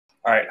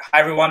All right. Hi,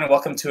 everyone, and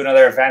welcome to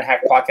another VanHack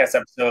podcast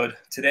episode.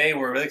 Today,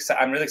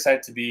 I'm really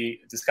excited to be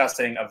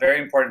discussing a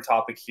very important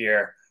topic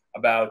here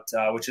about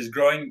which is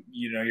growing,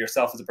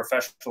 yourself as a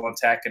professional in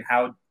tech and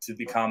how to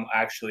become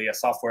actually a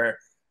software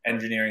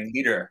engineering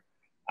leader.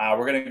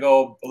 We're going to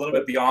go a little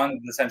bit beyond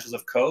the essentials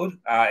of code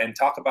and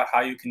talk about how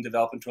you can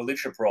develop into a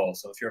leadership role.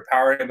 So if you're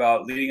passionate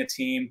about leading a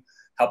team,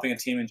 helping a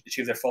team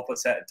achieve their full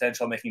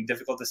potential, making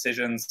difficult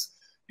decisions,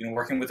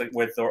 working with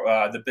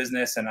the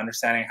business and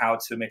understanding how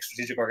to make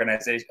strategic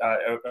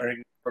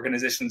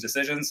organization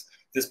decisions,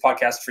 this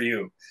podcast for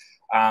you.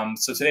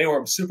 So today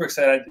we're super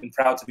excited and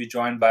proud to be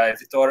joined by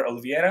Vitor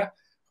Oliveira,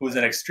 who is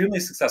an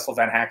extremely successful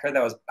VanHacker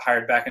that was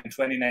hired back in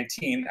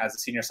 2019 as a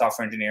senior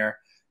software engineer.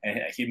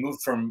 And he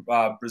moved from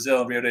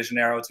Brazil, Rio de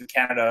Janeiro, to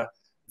Canada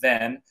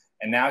then.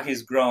 And now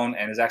he's grown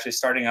and is actually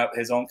starting up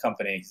his own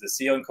company. He's the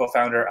CEO and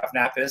co-founder of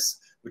Napice,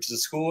 which is a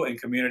school and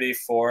community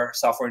for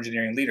software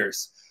engineering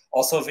leaders.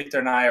 Also, Victor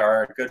and I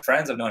are good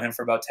friends. I've known him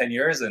for about 10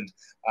 years, and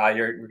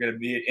we're going to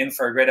be in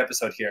for a great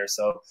episode here.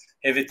 So,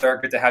 hey, Victor,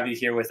 good to have you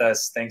here with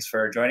us. Thanks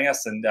for joining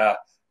us, and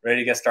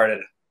ready to get started.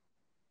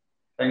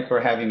 Thanks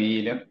for having me,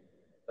 Ilya.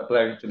 A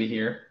pleasure to be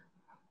here.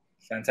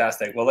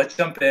 Fantastic. Well, let's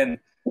jump in.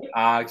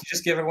 Can you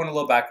just give everyone a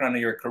little background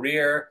of your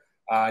career?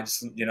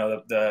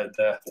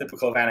 The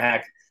typical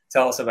VanHack.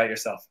 Tell us about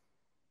yourself.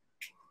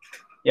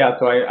 Yeah,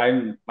 so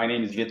my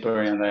name is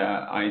Vitor, and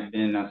I've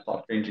been a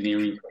software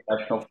engineering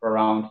professional for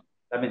around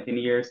 17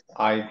 years.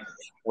 I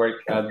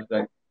worked as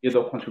a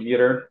individual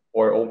contributor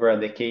for over a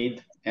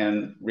decade,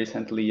 and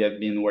recently I've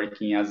been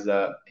working as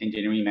an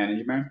engineering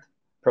management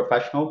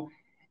professional.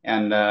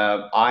 And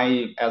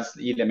as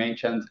Ilya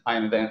mentioned,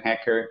 I'm a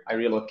VanHacker. I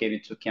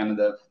relocated to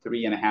Canada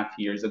 3.5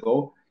 years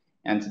ago,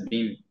 and it's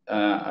been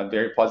a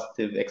very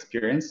positive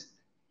experience.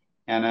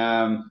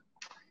 And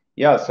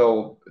yeah,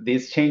 so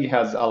this change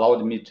has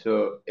allowed me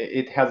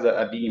it has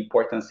a big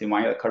importance in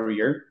my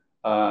career.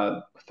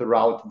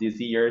 Throughout these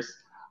years,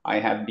 I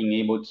have been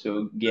able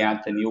to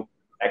get a new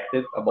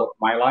perspective about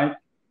my life.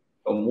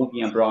 So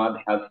moving abroad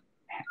has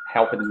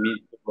helped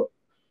me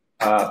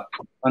to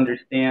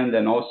understand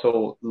and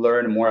also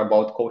learn more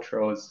about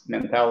cultural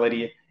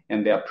mentality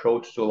and the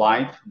approach to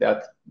life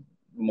that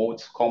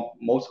most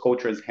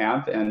cultures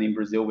have. And in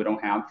Brazil, we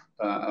don't have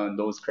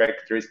those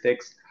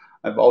characteristics.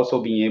 I've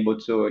also been able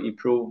to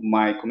improve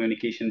my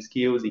communication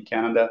skills in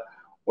Canada,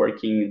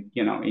 working,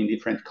 in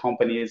different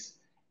companies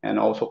and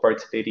also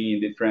participating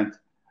in different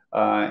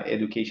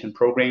education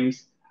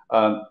programs.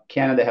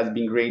 Canada has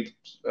been great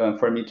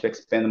for me to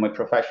expand my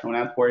professional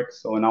network.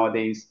 So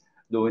nowadays,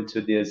 due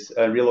to this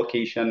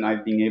relocation,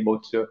 I've been able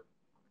to,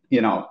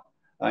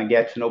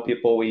 get to know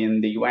people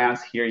in the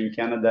US, here in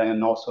Canada,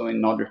 and also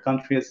in other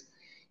countries.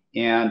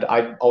 And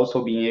I've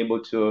also been able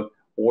to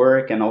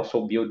work and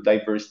also build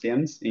diverse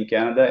teams in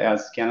Canada,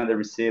 as Canada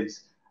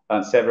receives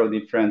several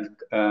different,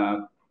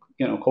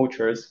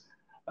 cultures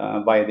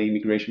by the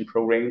immigration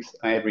programs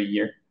every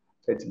year.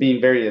 So it's been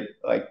very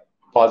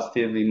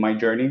positive in my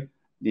journey,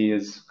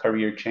 this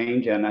career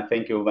change, and I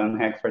thank you,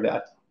 VanHack, for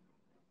that.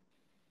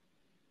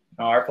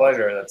 No, our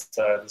pleasure.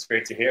 That's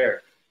great to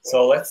hear.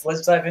 So let's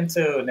dive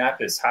into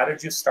Napice. How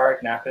did you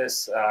start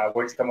Napice?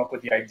 Where did you come up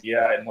with the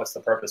idea, and what's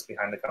the purpose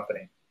behind the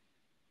company?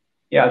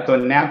 Yeah, so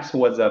Napice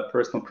was a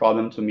personal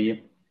problem to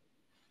me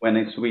when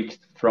I switched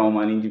from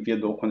an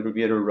individual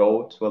contributor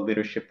role to a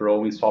leadership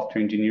role in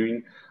software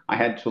engineering. I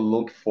had to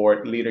look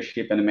for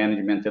leadership and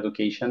management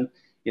education.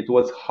 It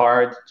was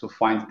hard to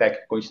find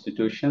technical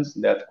institutions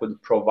that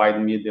could provide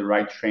me the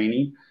right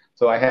training.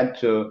 So I had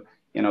to,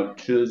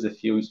 choose a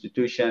few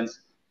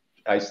institutions.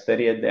 I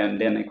studied and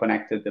then I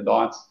connected the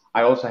dots.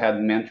 I also had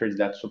mentors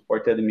that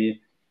supported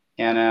me.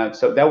 And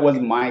so that was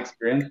my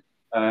experience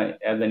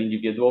as an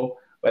individual.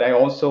 But I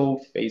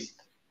also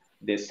faced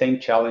the same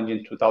challenge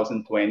in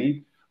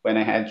 2020 when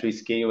I had to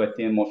scale a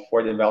team of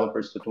 4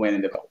 developers to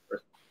 20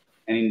 developers.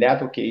 And in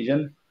that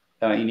occasion,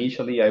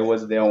 initially I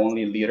was the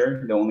only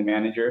leader, the only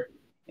manager.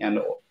 And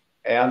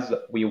as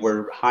we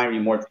were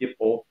hiring more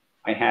people,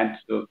 I had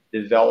to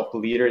develop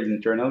leaders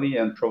internally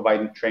and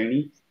provide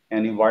training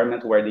and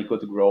environment where they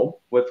could grow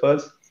with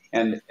us.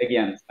 And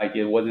again,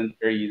 it wasn't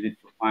very easy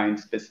to find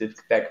specific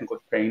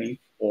technical training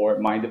for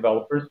my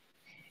developers.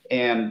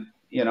 And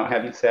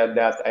having said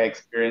that, I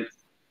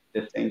experienced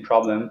the same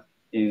problem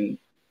in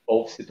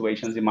both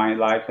situations in my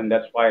life, and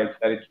that's why I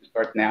decided to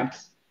start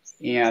Napice.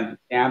 And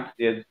Napice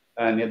is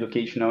an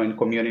educational and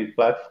community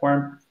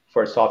platform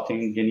for software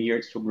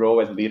engineers to grow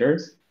as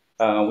leaders.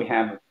 We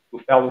have 2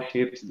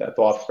 fellowships that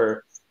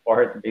offer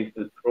cohort-based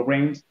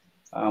programs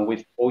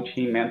with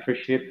coaching,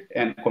 mentorship,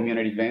 and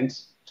community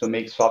events to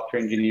make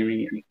software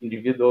engineering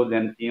individuals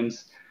and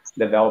teams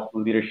develop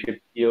leadership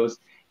skills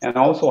and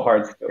also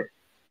hard skills.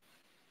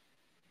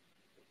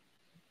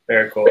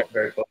 Very cool.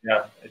 Very cool.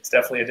 Yeah, it's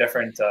definitely a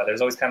different,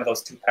 there's always kind of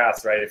those 2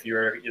 paths, right? If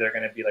you're either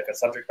going to be like a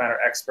subject matter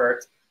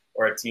expert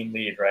or a team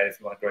lead, right? If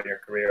you want to grow your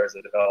career as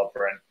a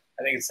developer. And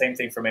I think it's the same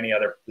thing for many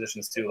other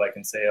positions too, like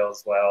in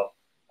sales,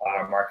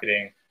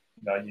 marketing.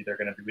 You're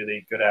going to be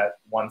really good at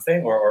one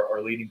thing or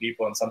leading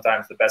people. And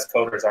sometimes the best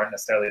coders aren't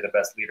necessarily the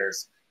best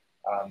leaders.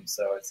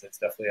 So it's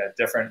definitely a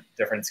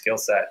different skill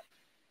set.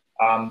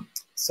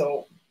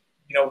 So,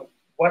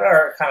 what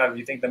are kind of,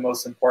 you think, the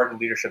most important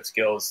leadership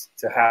skills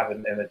to have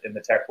in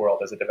the tech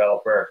world as a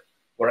developer?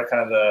 What are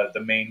kind of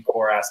the main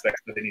core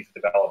aspects that they need to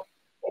develop?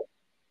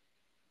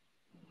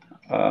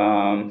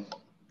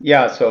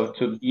 Yeah, so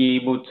to be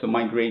able to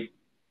migrate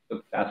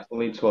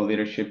successfully to a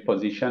leadership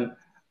position,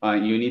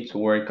 you need to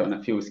work on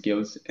a few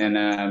skills, and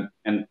I'm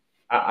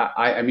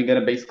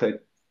gonna basically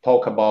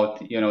talk about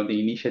the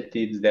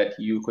initiatives that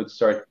you could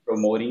start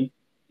promoting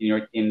in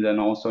your teams and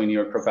also in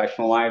your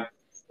professional life.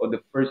 So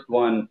the first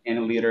one, any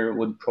leader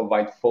would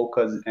provide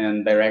focus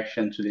and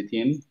direction to the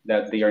team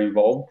that they are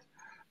involved.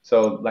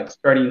 So like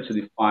starting to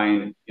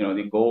define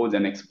the goals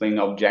and explain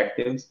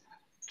objectives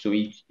to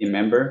each team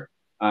member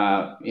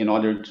in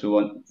order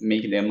to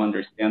make them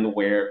understand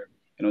where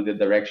the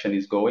direction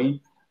is going.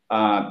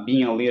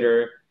 Being a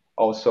leader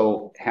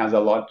also has a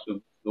lot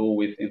to do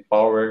with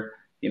empower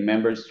the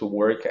members to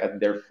work at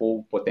their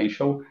full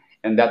potential.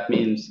 And that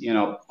means,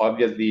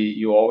 obviously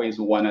you always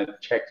want to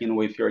check in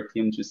with your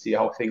team to see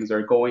how things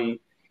are going,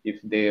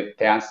 if the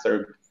tasks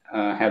are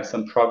have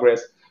some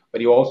progress,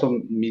 but you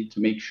also need to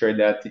make sure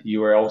that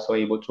you are also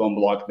able to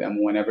unblock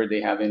them whenever they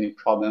have any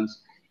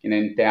problems in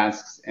any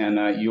tasks,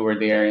 and you are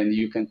there and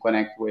you can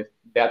connect with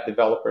that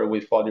developer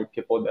with other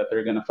people that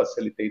are going to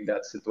facilitate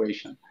that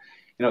situation.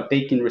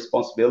 Taking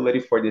responsibility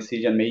for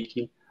decision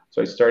making,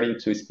 so starting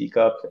to speak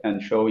up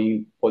and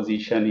showing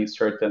position in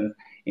certain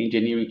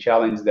engineering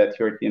challenge that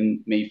your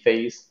team may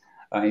face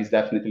is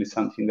definitely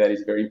something that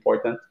is very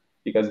important,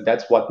 because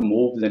that's what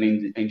moves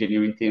an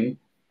engineering team.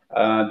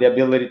 The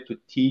ability to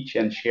teach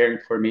and share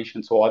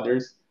information to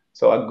others.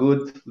 So a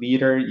good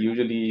leader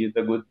usually is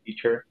a good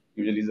teacher,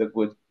 usually is a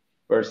good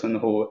person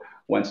who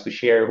wants to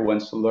share, who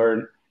wants to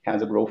learn,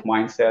 has a growth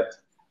mindset,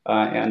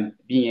 and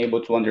being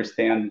able to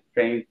understand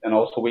strengths and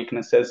also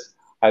weaknesses.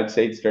 I would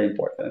say it's very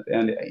important.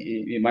 And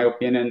in my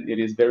opinion, it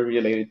is very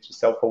related to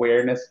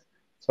self-awareness.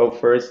 So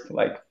first,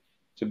 like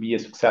to be a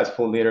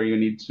successful leader, you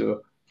need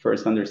to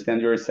first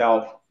understand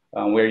yourself,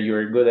 where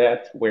you're good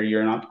at, where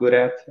you're not good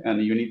at,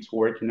 and you need to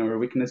work in your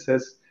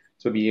weaknesses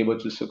to be able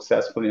to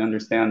successfully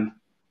understand,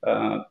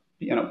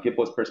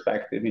 people's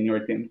perspective in your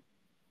team.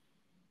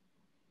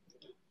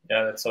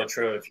 Yeah, that's so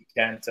true. If you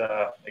can't,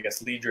 I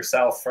guess, lead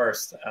yourself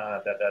first,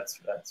 that's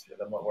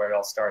where it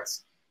all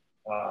starts.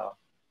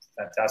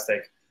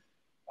 Fantastic.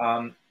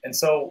 And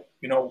so,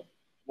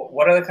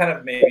 what are the kind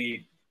of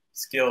maybe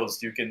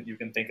skills you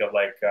can think of,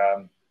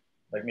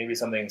 like maybe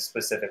something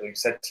specific? You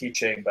said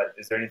teaching, but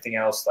is there anything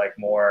else like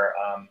more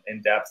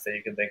in depth that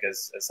you can think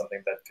as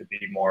something that could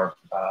be more,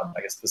 I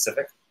guess,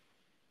 specific?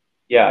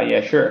 Yeah,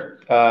 sure.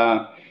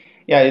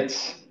 Yeah,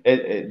 this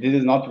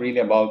is not really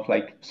about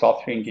like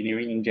software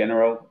engineering in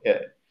general.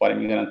 What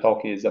I'm going to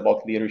talk is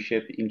about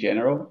leadership in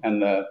general,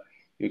 and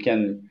you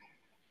can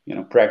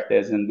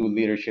practice and do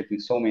leadership in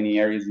so many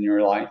areas in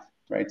your life,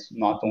 right? It's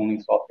not only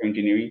software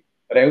engineering,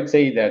 but I would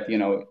say that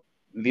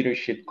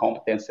leadership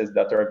competences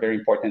that are very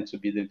important to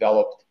be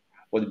developed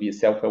would be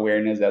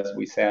self-awareness, as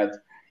we said,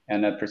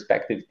 and a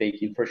perspective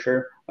taking for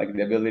sure, like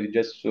the ability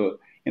just to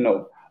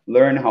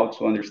learn how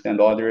to understand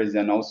others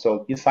and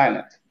also be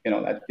silent.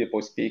 Let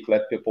people speak,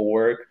 let people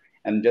work,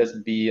 and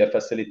just be a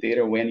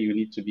facilitator when you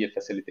need to be a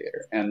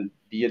facilitator, and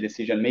be a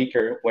decision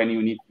maker when you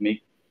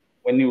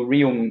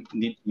really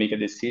need to make a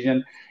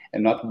decision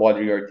and not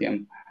bother your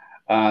team.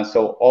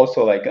 So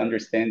also like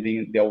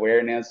understanding the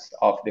awareness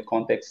of the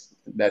context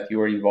that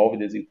you are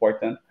involved is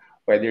important,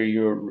 whether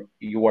you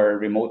are a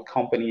remote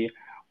company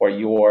or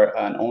you are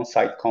an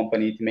on-site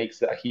company. It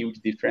makes a huge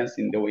difference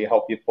in the way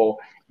how people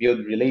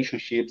build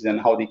relationships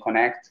and how they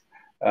connect.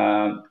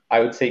 I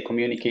would say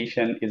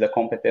communication is a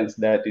competence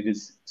that it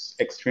is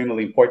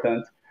extremely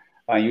important.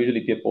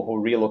 Usually people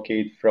who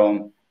relocate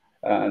from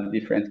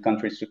different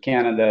countries to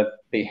Canada,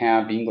 they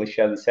have English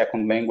as a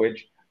second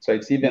language. So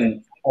it's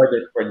even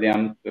harder for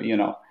them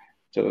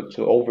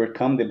to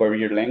overcome the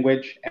barrier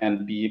language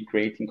and be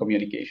great in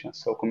communication.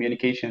 So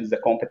communication is the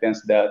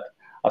competence that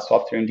a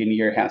software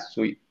engineer has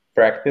to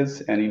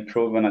practice and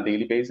improve on a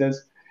daily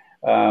basis.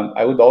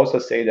 I would also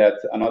say that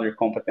another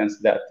competence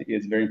that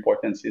is very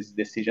important is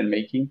decision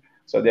making.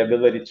 So the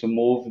ability to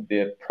move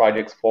the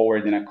projects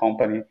forward in a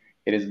company,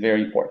 it is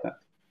very important.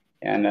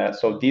 And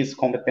so these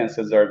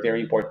competences are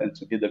very important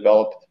to be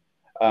developed.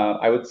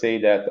 I would say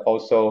that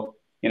also,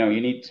 you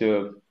need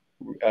to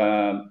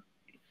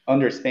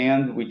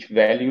understand which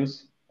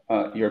values,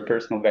 your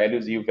personal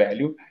values you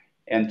value.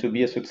 And to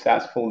be a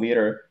successful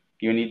leader,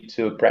 you need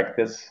to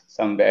practice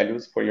some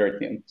values for your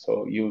team.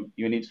 So you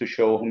need to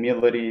show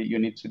humility. You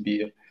need to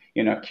be,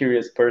 a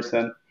curious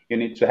person. You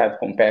need to have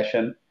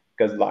compassion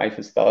because life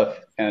is tough.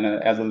 And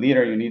as a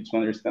leader, you need to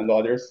understand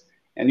others,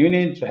 and you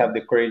need to have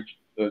the courage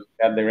to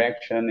have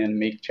direction and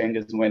make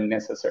changes when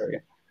necessary.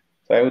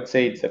 So I would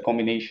say it's a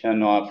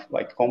combination of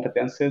like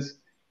competences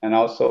and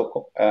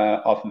also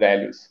of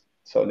values,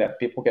 so that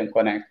people can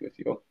connect with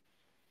you.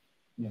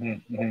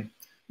 Mm-hmm, mm-hmm.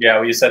 Yeah,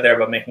 what you said there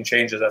about making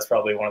changes, that's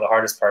probably one of the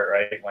hardest part,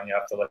 right? When you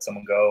have to let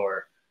someone go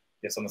or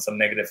give someone some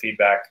negative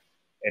feedback.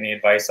 any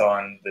advice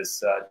on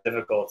this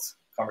difficult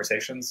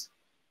conversations?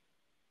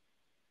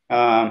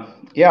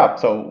 Yeah,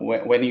 so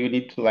when you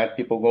need to let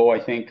people go, I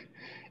think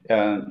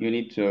you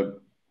need to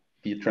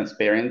be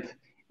transparent,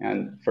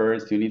 and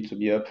first you need to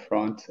be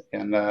upfront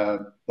and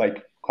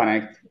like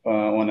connect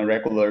on a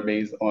regular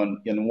basis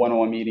on in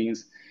one-on-one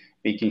meetings,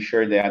 making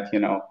sure that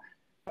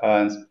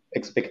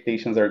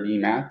expectations are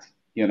being met,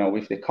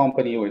 with the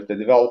company, with the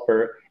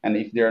developer, and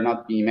if they're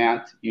not being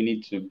met, you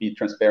need to be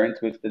transparent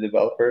with the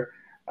developer.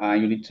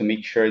 You need to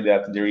make sure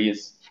that there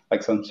is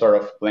like some sort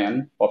of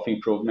plan of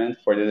improvement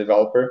for the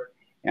developer,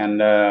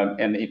 and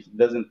if it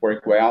doesn't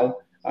work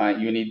well,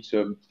 you need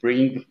to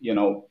bring,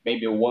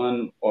 maybe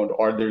one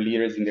or other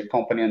leaders in the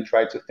company and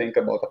try to think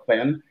about a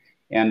plan.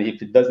 And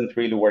if it doesn't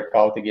really work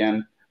out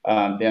again,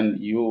 then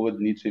you would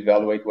need to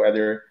evaluate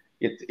whether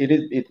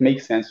it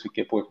makes sense to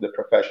keep with the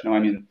professional. I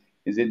mean,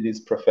 is this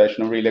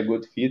professional really a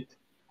good fit?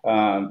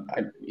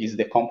 Is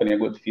the company a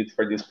good fit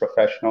for this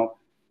professional?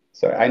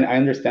 So I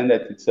understand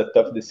that it's a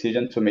tough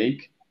decision to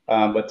make,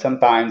 but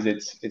sometimes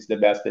it's the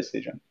best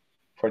decision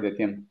for the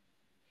team.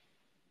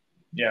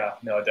 Yeah,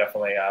 no,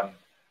 definitely.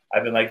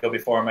 I've been let go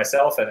before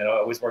myself, and it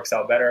always works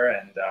out better.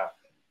 And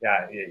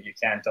yeah, you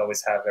can't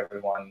always have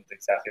everyone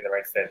exactly the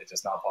right fit. It's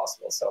just not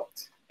possible. So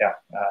yeah,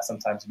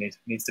 sometimes it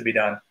needs to be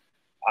done.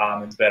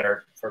 It's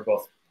better for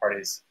both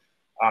parties.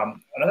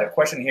 Another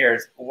question here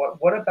is,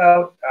 what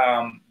about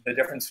the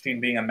difference between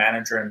being a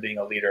manager and being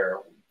a leader?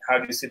 How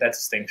do you see that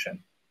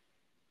distinction?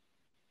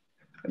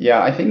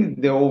 Yeah, I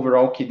think the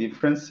overall key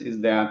difference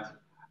is that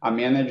a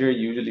manager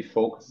usually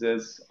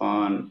focuses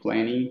on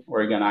planning,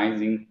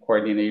 organizing,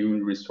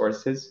 coordinating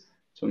resources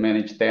to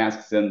manage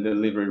tasks and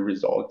deliver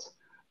results.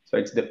 So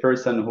it's the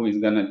person who is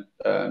going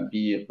to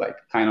be like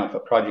kind of a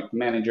project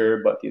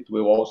manager, but it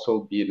will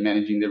also be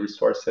managing the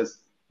resources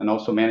and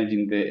also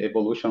managing the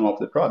evolution of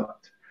the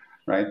product,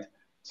 right?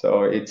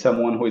 So it's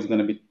someone who is going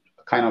to be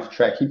kind of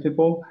tracking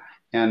people,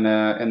 and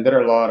there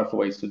are a lot of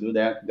ways to do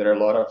that. There are a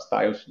lot of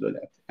styles to do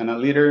that. And a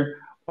leader,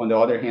 on the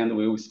other hand,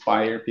 will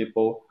inspire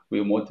people,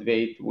 will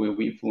motivate, will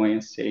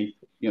influence,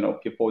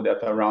 people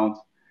that are around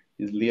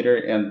his leader,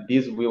 and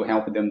this will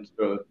help them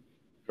to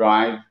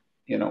drive,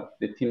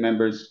 the team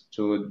members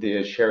to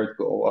the shared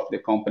goal of the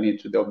company,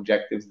 to the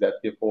objectives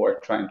that people are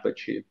trying to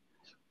achieve.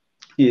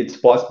 It's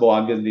possible,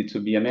 obviously, to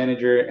be a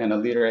manager and a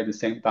leader at the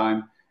same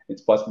time.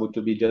 It's possible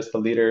to be just a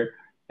leader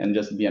and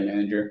just be a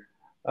manager.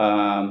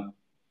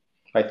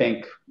 I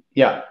think,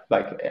 yeah,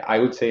 like I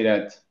would say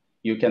that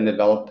you can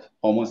develop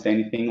almost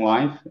anything in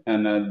life,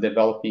 and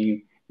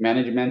developing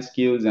management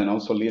skills and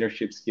also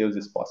leadership skills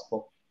is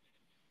possible.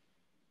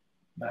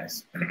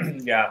 Nice.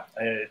 Yeah,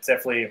 it's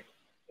definitely,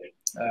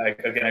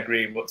 again, I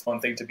agree. It's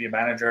one thing to be a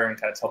manager and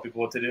kind of tell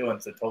people what to do, and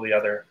it's a totally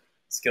other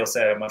skill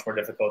set, much more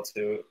difficult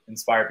to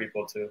inspire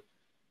people to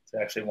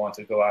actually want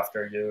to go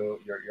after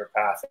your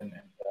path. And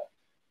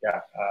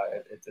yeah,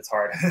 it's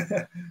hard.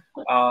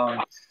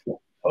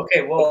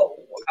 Okay, well,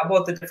 how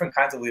about the different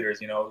kinds of leaders?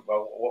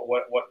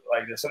 What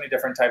like there's so many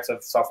different types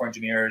of software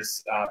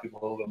engineers.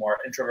 People who are a little bit more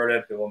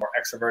introverted, people more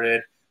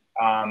extroverted.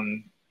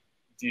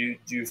 Do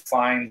you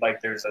find like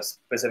there's a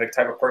specific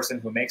type of person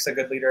who makes a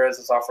good leader as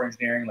a software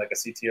engineering, like a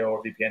CTO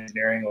or VP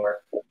engineering,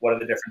 or what are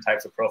the different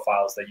types of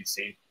profiles that you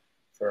see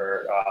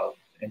for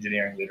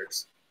engineering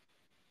leaders?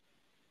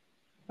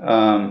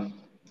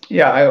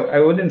 Yeah, I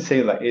wouldn't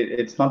say like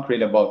it's not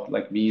really about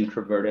like being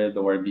introverted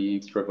or being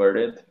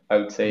extroverted. I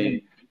would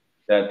say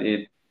that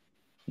it's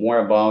more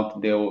about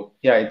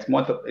it's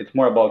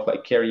more about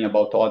like caring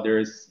about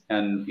others,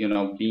 and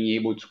being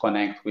able to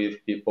connect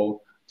with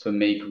people to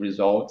make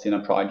results in a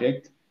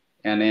project.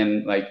 And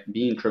then like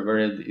being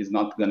introverted is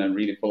not gonna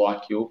really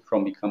block you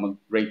from becoming a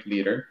great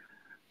leader.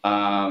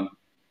 And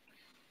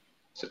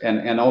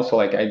also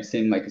like I've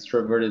seen like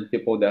extroverted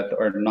people that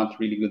are not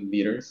really good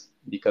leaders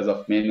because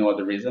of many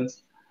other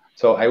reasons.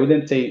 So I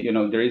wouldn't say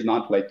there is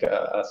not like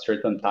a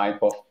certain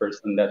type of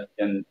person that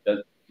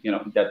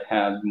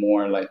has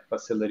more like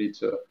facility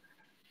to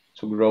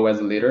grow as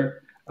a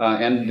leader.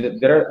 And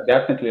there are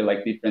definitely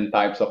like different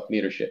types of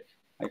leadership.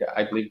 Like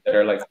I believe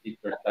there are like 6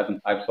 or 7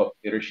 types of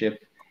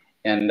leadership,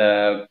 and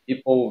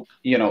people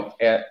in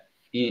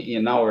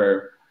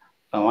our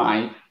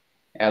life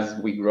as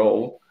we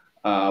grow,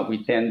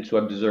 we tend to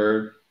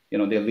observe the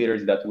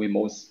leaders that we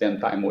most spend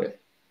time with.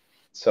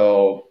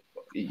 So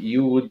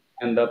you would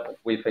end up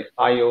with a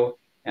style,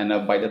 and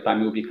by the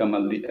time you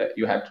become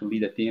you have to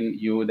lead a team,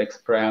 you would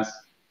express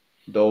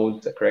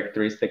those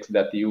characteristics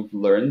that you've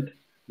learned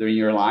during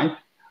your life.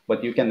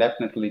 But you can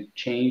definitely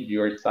change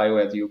your style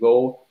as you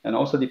go, and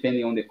also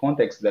depending on the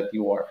context that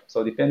you are.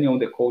 So depending on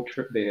the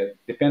culture,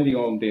 depending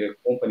on the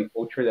company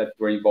culture that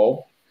you're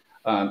involved,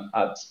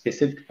 a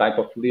specific type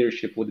of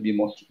leadership would be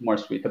more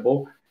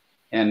suitable.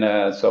 And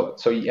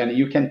and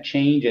you can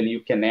change and you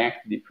can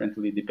act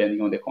differently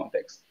depending on the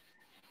context.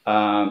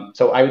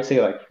 So I would say,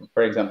 like,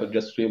 for example,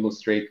 just to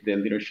illustrate the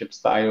leadership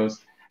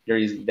styles, there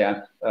is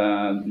that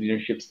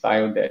leadership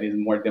style that is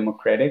more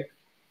democratic.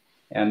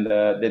 And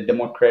the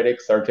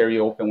democrats are very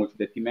open with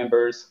the team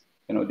members.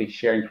 They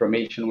share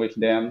information with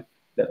them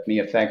that may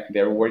affect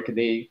their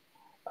workday.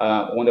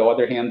 On the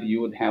other hand,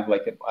 you would have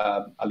like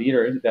a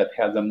leader that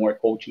has a more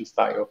coaching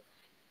style.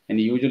 And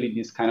usually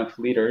this kind of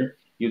leader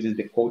uses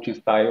the coaching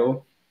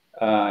style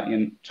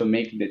to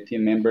make the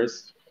team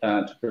members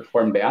to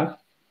perform better.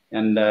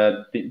 And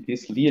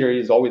this leader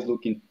is always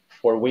looking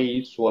for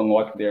ways to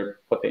unlock their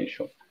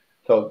potential.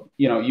 So,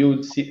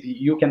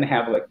 you can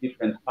have like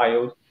different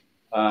styles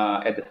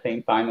at the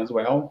same time as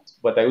well.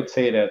 But I would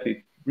say that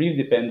it really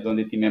depends on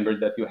the team members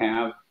that you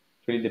have.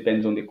 It really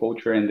depends on the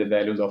culture and the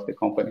values of the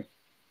company.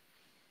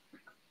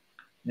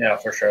 Yeah,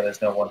 for sure.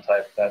 There's no one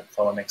type. That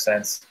totally makes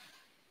sense.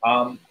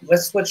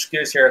 Let's switch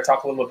gears here and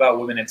talk a little about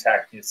women in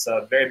tech. It's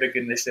a very big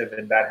initiative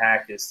in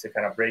VanHack is to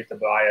kind of break the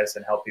bias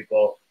and help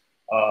people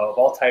of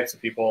all types of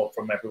people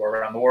from everywhere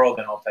around the world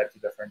and all types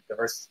of different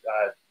diverse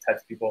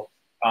types of people,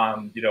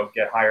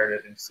 get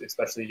hired,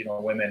 especially,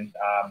 women.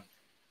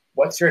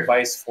 What's your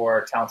advice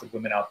for talented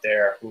women out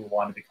there who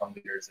want to become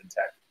leaders in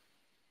tech?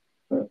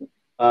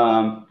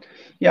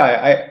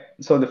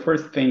 So the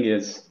first thing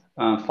is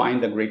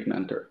find a great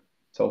mentor.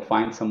 So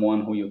find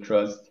someone who you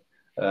trust.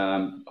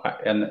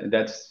 And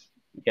that's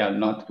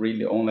not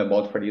really only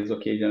about for this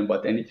occasion,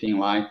 but anything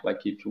like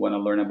if you want to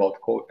learn about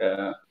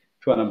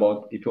if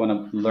you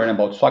want to learn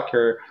about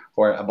soccer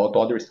or about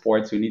other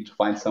sports, you need to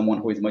find someone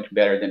who is much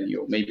better than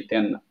you, maybe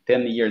 10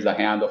 years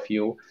ahead of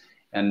you.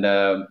 And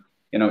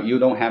you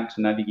don't have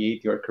to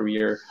navigate your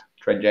career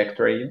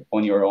trajectory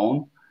on your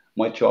own.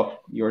 Much of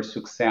your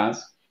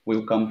success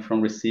will come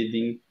from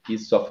receiving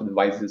pieces of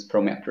advices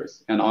from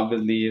mentors. And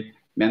obviously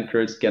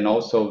mentors can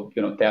also,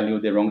 tell you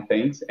the wrong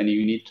things, and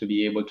you need to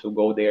be able to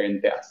go there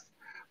and test.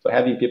 So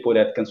having people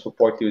that can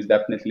support you is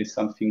definitely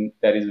something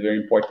that is very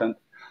important.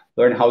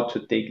 Learn how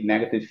to take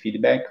negative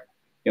feedback,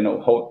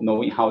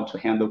 knowing how to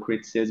handle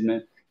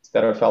criticism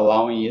instead of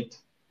allowing it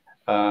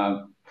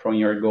from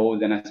your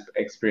goals and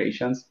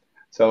aspirations.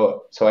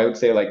 So I would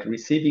say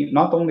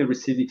not only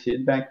receiving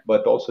feedback,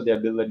 but also the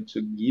ability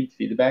to give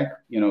feedback,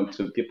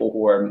 to people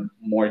who are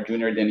more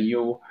junior than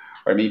you,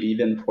 or maybe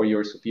even for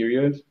your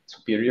superiors,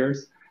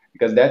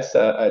 because that's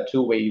a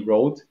two-way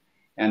road.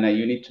 And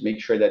you need to make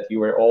sure that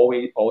you are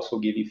always also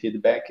giving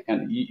feedback,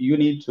 and you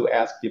need to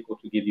ask people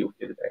to give you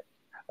feedback.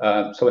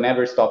 So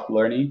never stop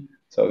learning.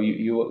 So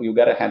you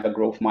got to have a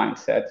growth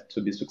mindset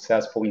to be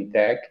successful in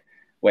tech,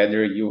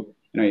 whether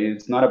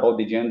it's not about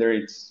the gender,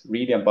 it's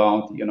really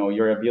about,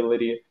 your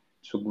ability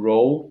to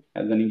grow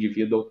as an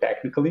individual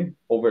technically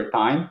over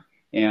time.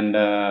 And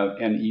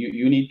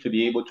you need to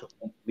be able to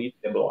complete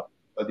the block.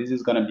 So this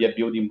is going to be a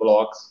building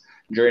blocks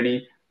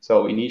journey.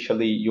 So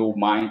initially you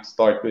might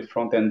start with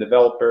front-end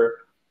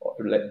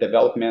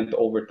development.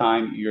 Over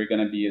time, you're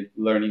going to be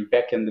learning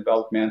back-end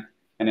development.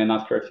 And then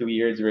after a few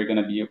years, you're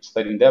going to be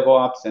studying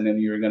DevOps, and then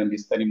you're going to be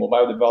studying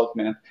mobile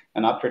development.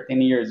 And after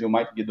 10 years, you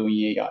might be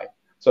doing AI.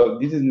 So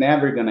this is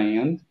never going to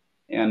end.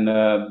 And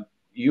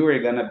you are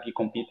going to be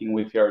competing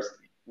with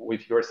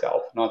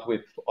yourself, not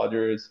with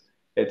others.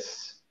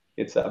 It's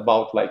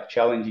about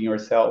challenging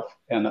yourself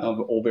and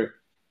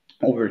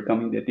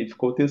overcoming the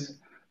difficulties.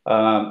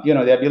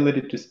 The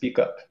ability to speak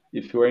up.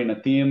 If you're in a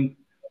team,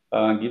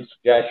 give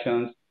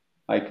suggestions,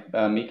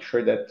 make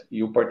sure that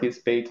you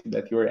participate,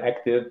 that you're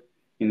active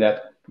in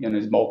that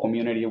small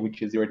community,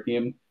 which is your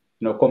team.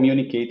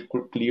 Communicate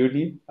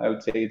clearly. I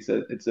would say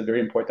it's a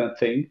very important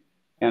thing.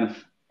 And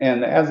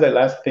as the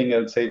last thing, I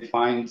would say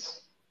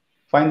finds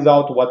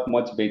out what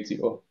motivates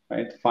you.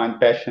 Right? Find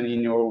passion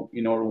in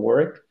your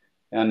work,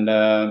 and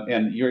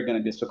you're going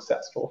to be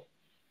successful.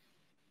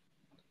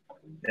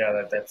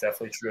 Yeah, that's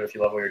definitely true. If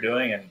you love what you're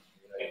doing, and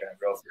you're going to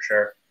grow for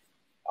sure.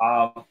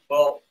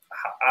 Well,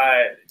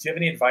 do you have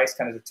any advice,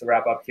 kind of to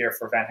wrap up here,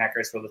 for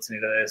VanHackers who are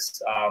listening to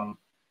this?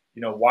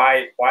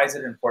 Why is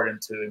it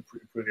important to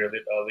improve your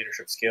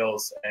leadership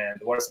skills, and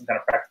what are some kind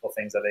of practical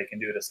things that they can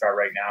do to start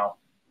right now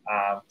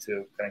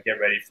to kind of get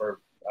ready for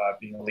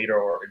being a leader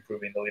or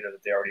improving the leader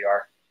that they already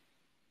are?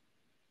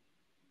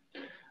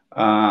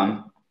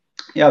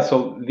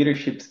 So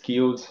leadership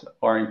skills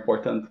are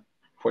important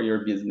for your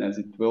business.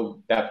 It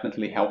will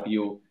definitely help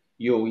you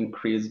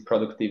increase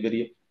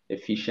productivity,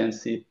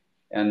 efficiency,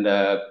 and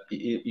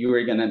you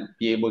are going to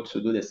be able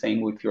to do the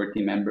same with your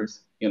team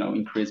members,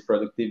 increase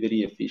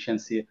productivity,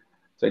 efficiency.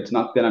 So it's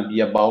not going to be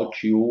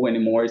about you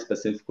anymore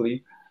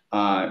specifically.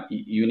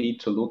 You need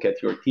to look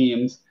at your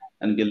teams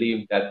and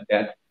believe that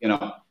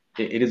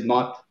it is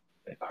not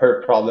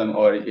her problem,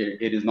 or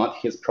it is not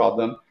his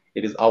problem.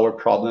 It is our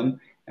problem.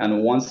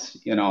 And once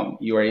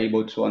you are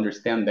able to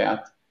understand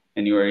that,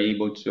 and you are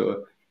able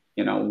to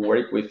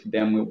work with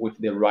them with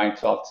the right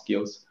soft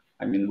skills,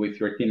 with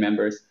your team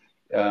members,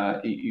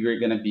 you're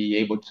going to be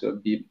able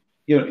to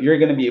you're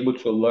going to be able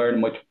to learn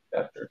much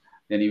better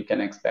than you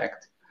can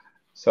expect.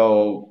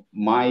 So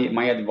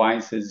my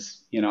advice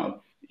is,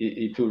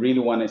 if you really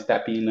want to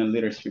step in a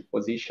leadership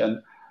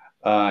position,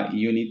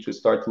 you need to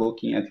start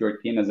looking at your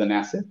team as an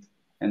asset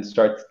and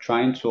start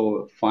trying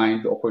to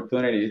find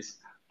opportunities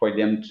for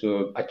them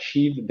to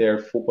achieve their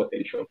full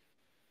potential,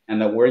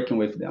 and working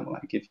with them.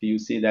 If you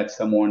see that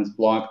someone's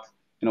blocked,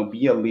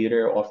 be a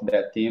leader of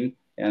that team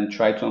and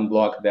try to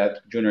unblock that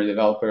junior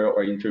developer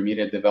or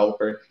intermediate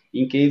developer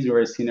in case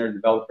you're a senior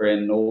developer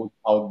and know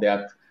how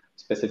that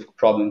specific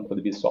problem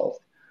could be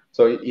solved.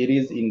 So it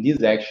is in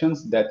these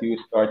actions that you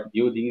start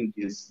building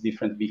this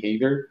different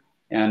behavior,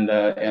 and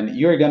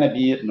you're gonna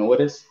be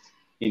noticed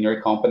in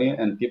your company,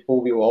 and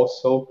people will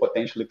also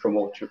potentially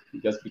promote you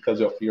just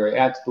because of your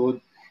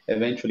attitude.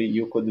 Eventually,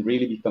 you could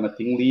really become a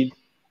team lead.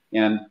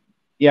 And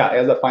yeah,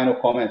 as a final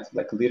comment,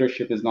 like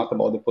leadership is not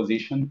about the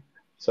position.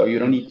 So you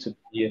don't need to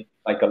be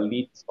like a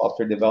lead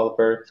software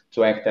developer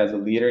to act as a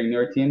leader in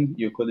your team.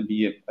 You could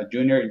be a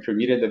junior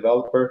intermediate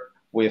developer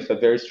with a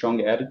very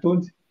strong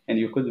attitude, and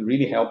you could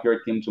really help your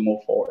team to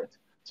move forward.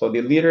 So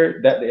the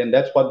leader,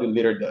 that's what the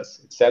leader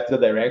does. It sets the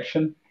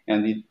direction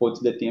and it puts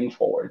the team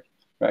forward,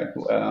 right?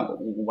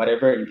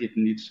 Whatever it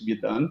needs to be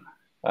done.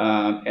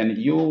 And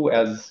you,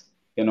 as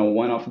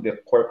one of the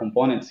core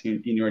components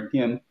in your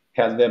team,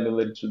 has the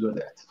ability to do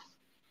that.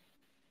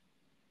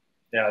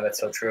 Yeah, that's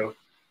so true.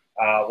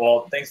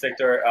 Well, thanks,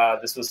 Victor.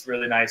 This was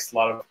really nice. A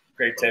lot of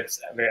great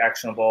tips, very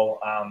actionable.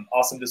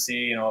 Awesome to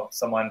see,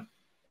 someone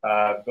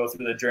go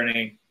through the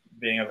journey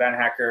being a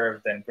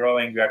VanHacker, then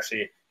growing. You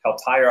actually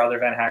helped hire other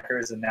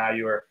VanHackers, and now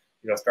you're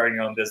starting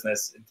your own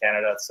business in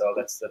Canada. So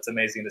that's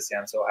amazing to see.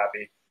 I'm so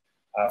happy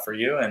for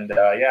you. And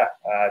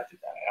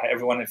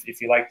everyone,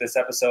 if you like this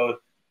episode,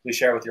 please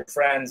share with your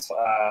friends.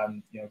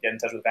 Get in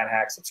touch with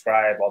VanHack,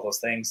 subscribe, all those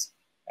things,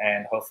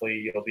 and hopefully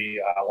you'll be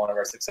one of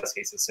our success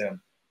cases soon,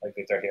 like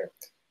Victor here.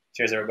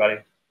 Cheers, everybody.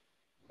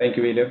 Thank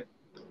you, William.